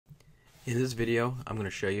In this video, I'm going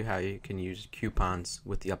to show you how you can use coupons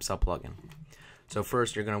with the Upsell plugin. So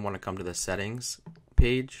first, you're going to want to come to the settings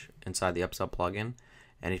page inside the Upsell plugin,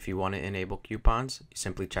 and if you want to enable coupons, you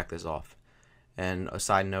simply check this off. And a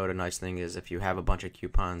side note, a nice thing is if you have a bunch of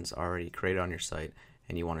coupons already created on your site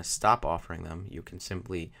and you want to stop offering them, you can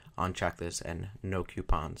simply uncheck this and no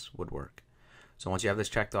coupons would work. So once you have this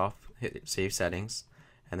checked off, hit Save Settings,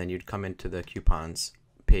 and then you'd come into the coupons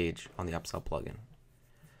page on the Upsell plugin.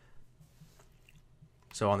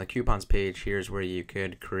 So on the coupons page, here's where you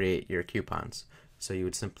could create your coupons. So you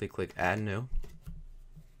would simply click Add New.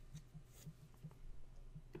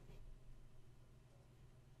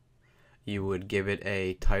 You would give it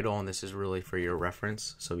a title, and this is really for your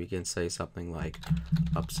reference. So we can say something like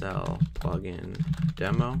Upsell plugin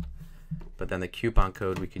demo, but then the coupon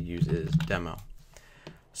code we could use is demo.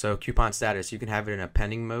 So coupon status, you can have it in a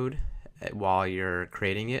pending mode while you're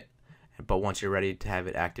creating it, but once you're ready to have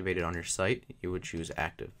it activated on your site, you would choose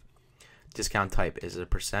active. Discount type, is it a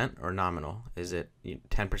percent or nominal? Is it 10%,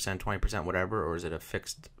 20%, whatever, or is it a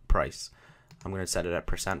fixed price? I'm going to set it at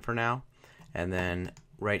percent for now, and then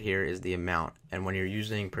right here is the amount. And when you're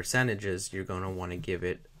using percentages, you're going to want to give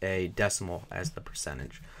it a decimal as the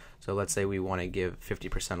percentage. So let's say we want to give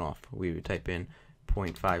 50% off. We would type in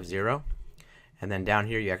 0.50, and then down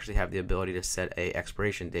here you actually have the ability to set a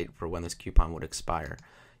expiration date for when this coupon would expire.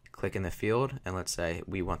 Click in the field, and let's say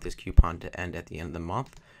we want this coupon to end at the end of the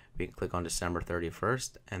month. We can click on December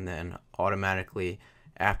 31st, and then automatically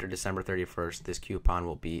after December 31st this coupon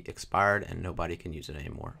will be expired and nobody can use it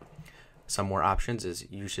anymore. Some more options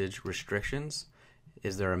is usage restrictions.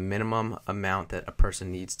 Is there a minimum amount that a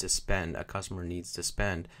person needs to spend, a customer needs to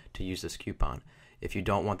spend to use this coupon? If you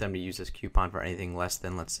don't want them to use this coupon for anything less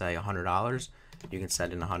than, let's say, $100, you can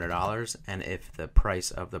set in $100, and if the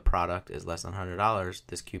price of the product is less than $100,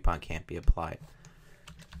 this coupon can't be applied.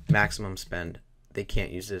 Maximum spend, they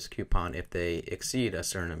can't use this coupon if they exceed a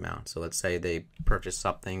certain amount. So let's say they purchase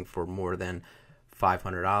something for more than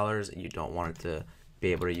 $500 and you don't want it to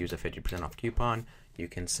be able to use a 50% off coupon, you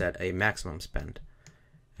can set a maximum spend.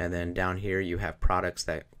 And then down here you have products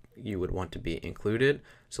that you would want to be included.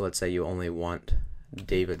 So let's say you only want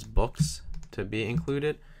David's books to be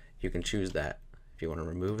included, you can choose that. If you want to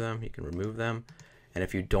remove them, you can remove them. And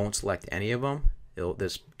if you don't select any of them,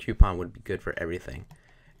 this coupon would be good for everything.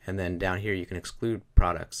 And then down here you can exclude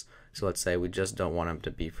products. So let's say we just don't want them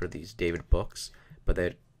to be for these David books, but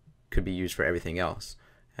they could be used for everything else.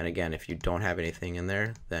 And again, if you don't have anything in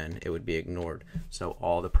there, then it would be ignored. So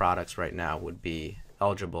all the products right now would be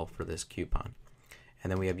eligible for this coupon. And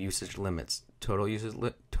then we have usage limits. Total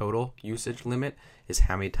usage limit is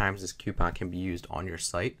how many times this coupon can be used on your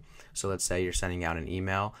site. So let's say you're sending out an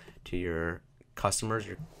email to your customers,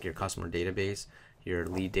 your customer database, your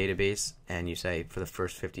lead database, and you say for the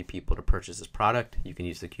first 50 people to purchase this product, you can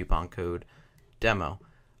use the coupon code demo.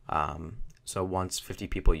 So once 50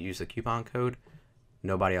 people use the coupon code,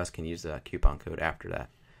 nobody else can use the coupon code after that.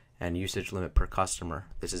 And usage limit per customer,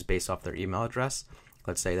 this is based off their email address.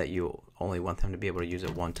 Let's say that you only want them to be able to use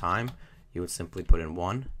it one time. You would simply put in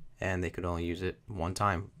 1, and they could only use it one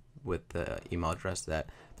time with the email address that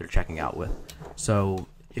they're checking out with. So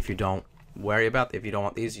if you don't if you don't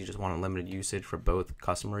want these, you just want unlimited usage for both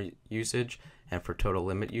customer usage and for total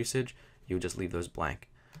limit usage, you would just leave those blank.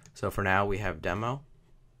 So for now we have demo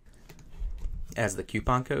as the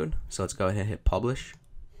coupon code. So let's go ahead and hit publish.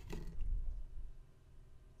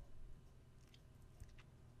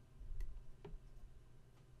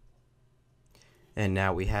 And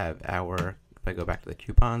now we have our, if I go back to the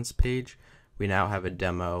coupons page, we now have a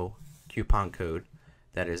demo coupon code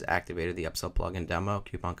that is activated, the Upsell plugin demo,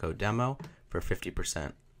 coupon code demo for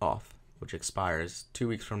 50% off, which expires 2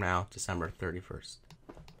 weeks from now, December 31st.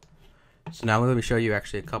 So now let me show you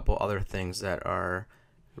actually a couple other things that are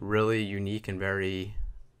really unique and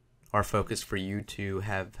are focused for you to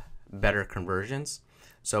have better conversions.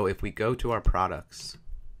 So if we go to our products,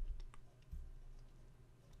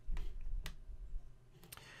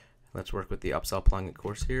 let's work with the Upsell plugin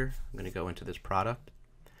course here. I'm going to go into this product,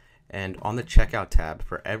 and on the checkout tab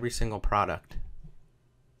for every single product,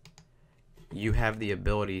 you have the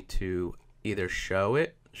ability to either show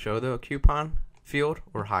the coupon field,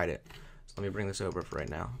 or hide it. So let me bring this over for right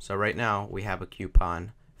now. So right now we have a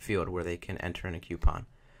coupon field where they can enter in a coupon.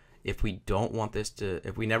 If we don't want this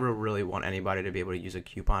if we never really want anybody to be able to use a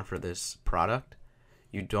coupon for this product,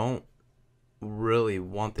 you don't really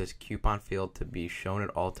want this coupon field to be shown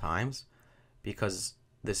at all times, because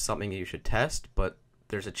this is something you should test, but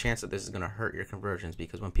there's a chance that this is going to hurt your conversions,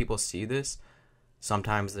 because when people see this,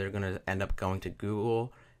 sometimes they're going to end up going to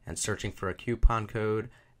Google and searching for a coupon code,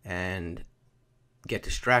 and get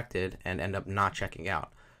distracted and end up not checking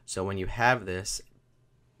out. So when you have this,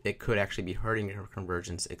 it could actually be hurting your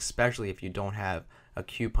conversions, especially if you don't have a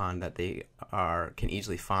coupon that they can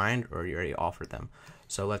easily find or you already offered them.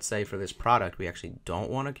 So let's say for this product we actually don't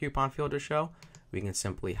want a coupon field to show. We can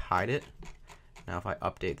simply hide it. Now if I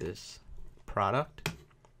update this product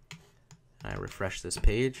and I refresh this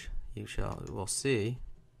page, we'll see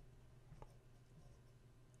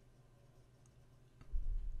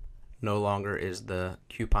no longer is the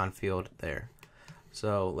coupon field there.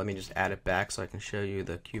 So let me just add it back so I can show you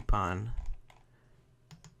the coupon,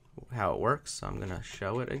 how it works. So I'm going to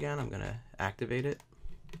show it again. I'm going to activate it.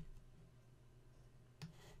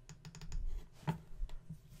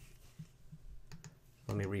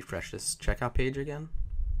 Let me refresh this checkout page again.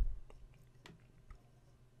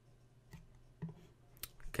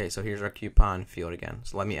 Okay, so here's our coupon field again.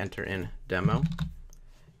 So let me enter in demo,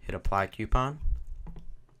 hit apply coupon,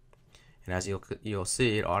 and as you'll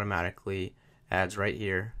see, it automatically adds right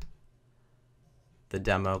here the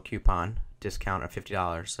demo coupon discount of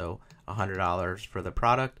 $50. So $100 for the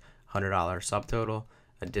product, $100 subtotal,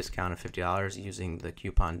 a discount of $50 using the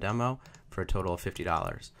coupon demo for a total of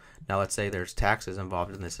 $50. Now let's say there's taxes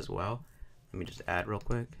involved in this as well. Let me just add real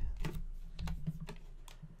quick.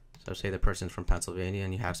 So say the person's from Pennsylvania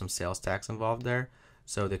and you have some sales tax involved there.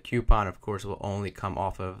 So the coupon, of course, will only come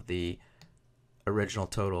off of the original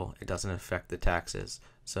total. It doesn't affect the taxes.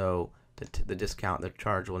 So the discount, the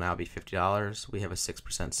charge will now be $50. We have a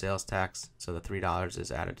 6% sales tax, so the $3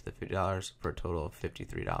 is added to the $50 for a total of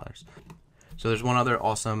 $53. So there's one other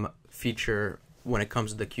awesome feature when it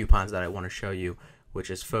comes to the coupons that I want to show you,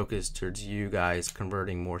 which is focused towards you guys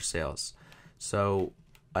converting more sales. So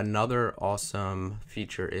another awesome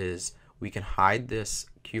feature is we can hide this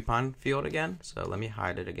coupon field again. So let me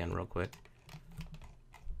hide it again real quick.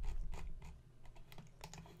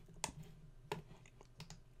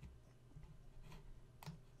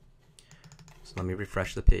 So let me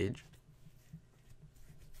refresh the page.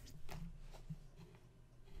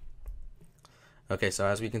 Okay, so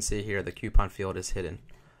as we can see here, the coupon field is hidden.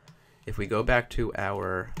 If we go back to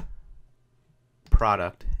our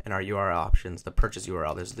product and our URL options, the purchase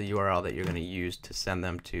URL, this is the URL that you're going to use to send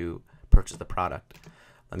them to purchase the product.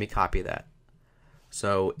 Let me copy that.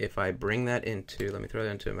 So if I bring that into, let me throw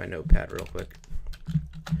that into my notepad real quick.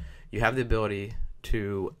 You have the ability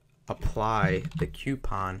to apply the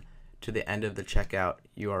coupon to the end of the checkout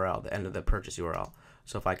URL, the end of the purchase URL.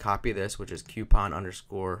 So if I copy this, which is coupon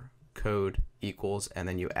underscore code equals, and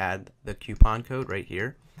then you add the coupon code right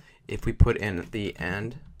here. If we put in the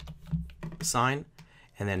and sign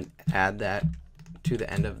and then add that to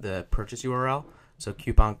the end of the purchase URL, so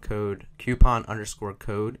coupon underscore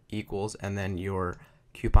code equals, and then your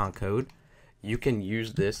coupon code, you can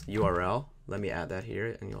use this URL. Let me add that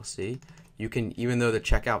here and you'll see. You can, even though the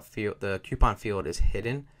checkout field, the coupon field is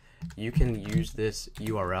hidden, you can use this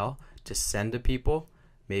URL to send to people,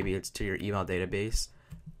 maybe it's to your email database,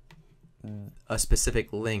 a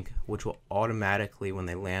specific link which will automatically, when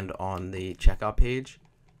they land on the checkout page,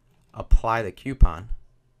 apply the coupon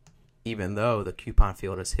even though the coupon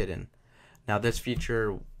field is hidden. Now this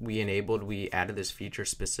feature we added this feature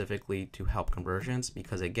specifically to help conversions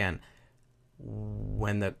because, again,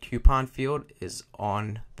 when the coupon field is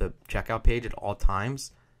on the checkout page at all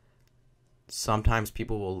times, sometimes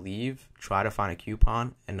people will leave, try to find a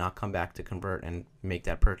coupon, and not come back to convert and make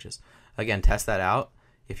that purchase. Again, test that out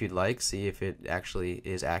if you'd like, see if it actually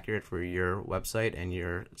is accurate for your website and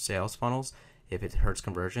your sales funnels, if it hurts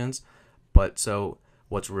conversions. But so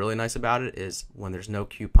what's really nice about it is when there's no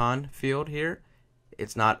coupon field here,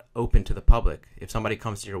 it's not open to the public. If somebody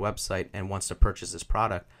comes to your website and wants to purchase this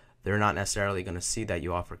product, they're not necessarily going to see that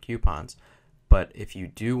you offer coupons. But if you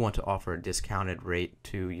do want to offer a discounted rate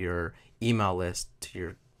to your email list, to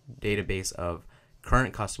your database of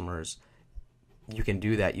current customers, you can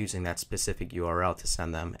do that using that specific URL to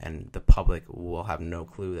send them, and the public will have no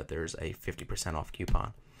clue that there's a 50% off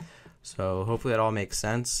coupon. So hopefully that all makes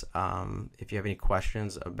sense. If you have any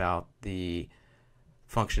questions about the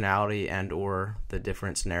functionality and or the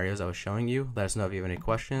different scenarios I was showing you, let us know if you have any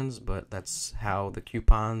questions, but that's how the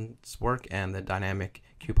coupons work and the dynamic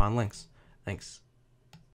coupon links. Thanks.